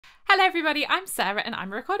Hello everybody, I'm Sarah and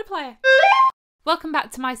I'm a recorder player. Welcome back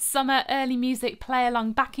to my summer early music play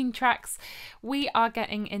along backing tracks. We are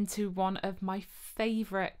getting into one of my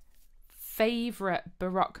favourite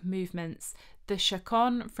baroque movements, the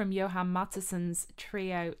Chaconne from Johann Mattheson's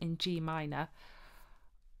trio in G minor.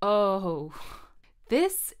 Oh,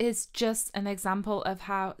 this is just an example of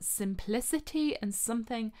how simplicity and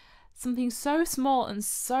something so small and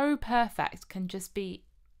so perfect can just be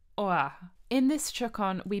In this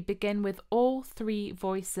chaconne, we begin with all three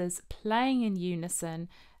voices playing in unison,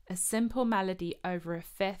 a simple melody over a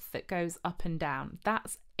fifth that goes up and down.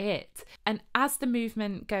 That's it. And as the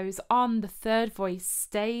movement goes on, the third voice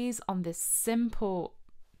stays on this simple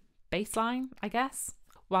bass line, I guess,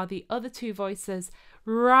 while the other two voices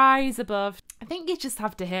rise above. I think you just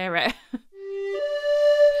have to hear it.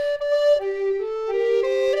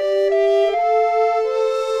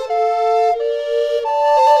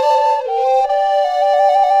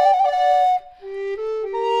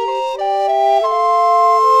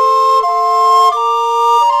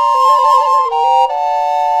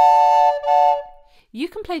 You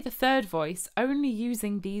can play the third voice only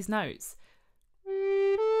using these notes.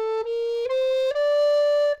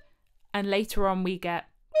 And later on we get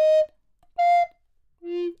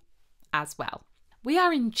as well. We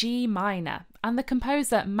are in G minor, and the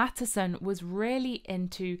composer Mattheson was really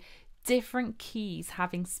into different keys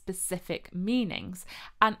having specific meanings.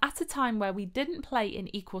 And at a time where we didn't play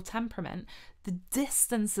in equal temperament, the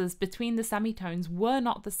distances between the semitones were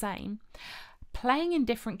not the same. Playing in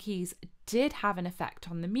different keys did have an effect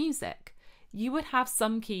on the music. You would have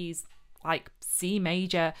some keys like C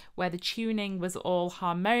major where the tuning was all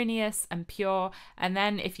harmonious and pure, and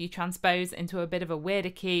then if you transpose into a bit of a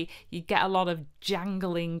weirder key, you get a lot of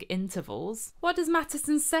jangling intervals. What does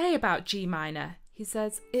Mattheson say about G minor? He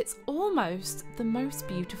says, "It's almost the most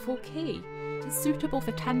beautiful key. It's suitable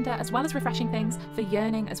for tender as well as refreshing things, for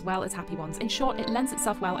yearning as well as happy ones. In short, it lends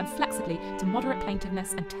itself well and flexibly to moderate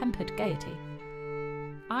plaintiveness and tempered gaiety."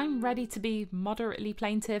 I'm ready to be moderately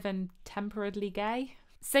plaintive and temperedly gay.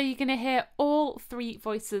 So you're going to hear all three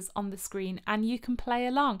voices on the screen and you can play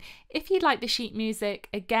along. If you'd like the sheet music,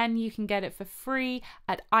 again, you can get it for free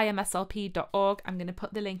at imslp.org. I'm going to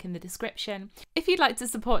put the link in the description. If you'd like to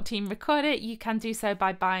support Team Record It, you can do so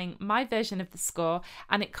by buying my version of the score,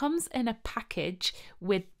 and it comes in a package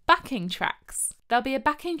with backing tracks. There'll be a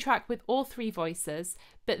backing track with all three voices,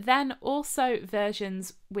 but then also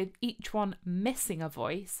versions with each one missing a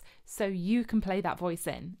voice, so you can play that voice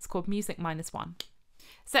in. It's called Music -1.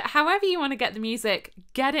 So however you want to get the music,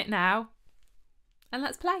 get it now, and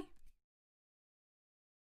let's play.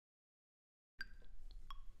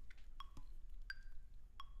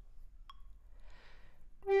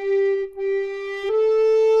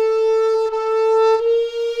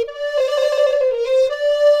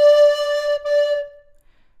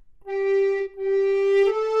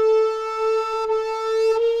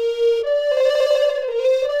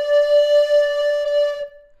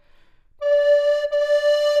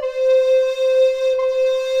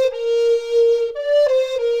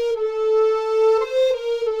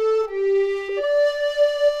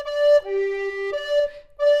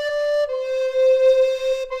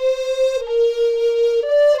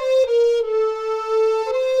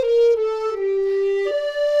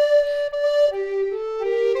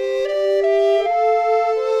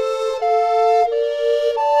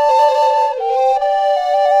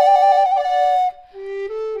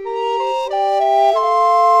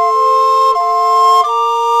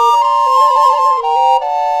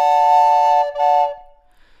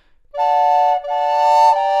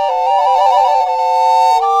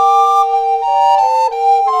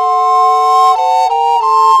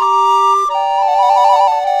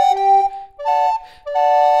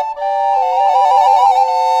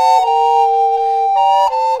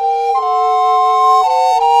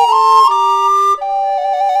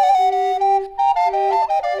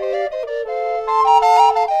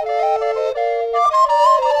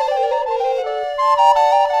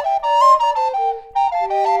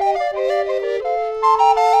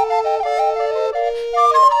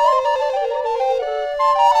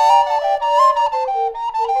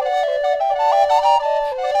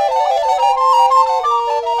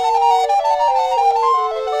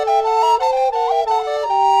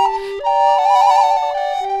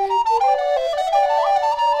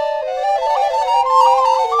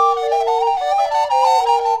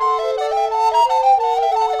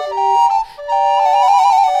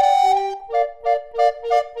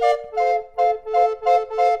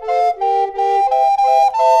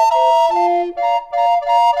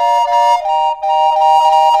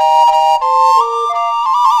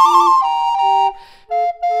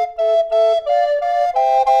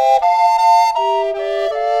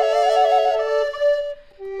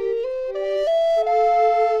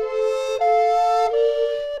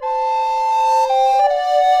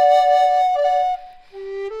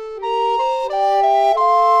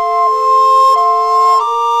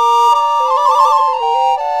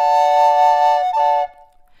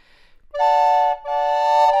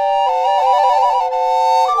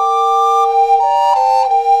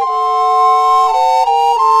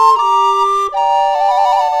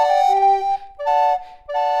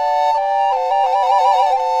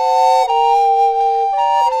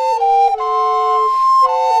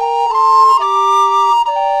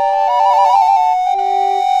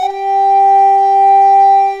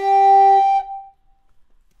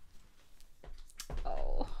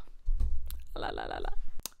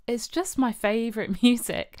 It's just my favourite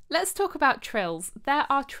music. Let's talk about trills. There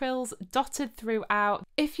are trills dotted throughout.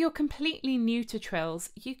 If you're completely new to trills,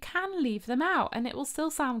 you can leave them out and it will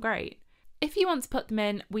still sound great. If you want to put them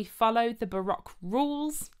in, we follow the baroque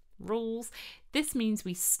rules. This means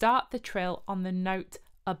we start the trill on the note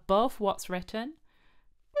above what's written.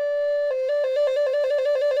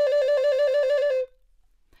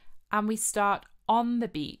 And we start on the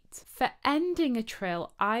beat. For ending a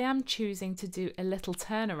trill, I am choosing to do a little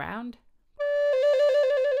turnaround.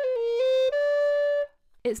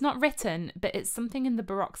 It's not written, but it's something in the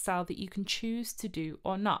baroque style that you can choose to do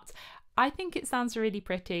or not. I think it sounds really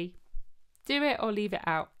pretty. Do it or leave it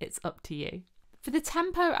out, it's up to you. For the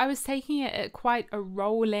tempo, I was taking it at quite a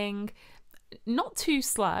rolling, not too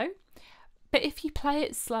slow, but if you play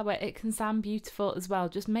it slower, it can sound beautiful as well.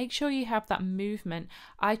 Just make sure you have that movement.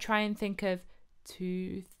 I try and think of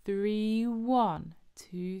 2, 3, 1,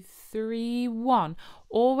 2, 3, 1,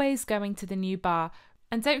 always going to the new bar.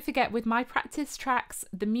 And don't forget, with my practice tracks,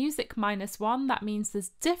 the music -1, that means there's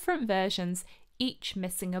different versions, each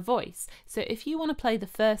missing a voice. So if you want to play the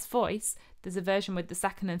first voice, there's a version with the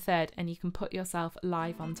second and third, and you can put yourself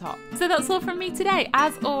live on top. So that's all from me today.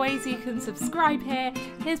 As always, you can subscribe here.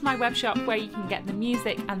 Here's my web shop where you can get the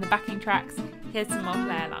music and the backing tracks. Here's some more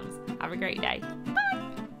play alongs. Have a great day.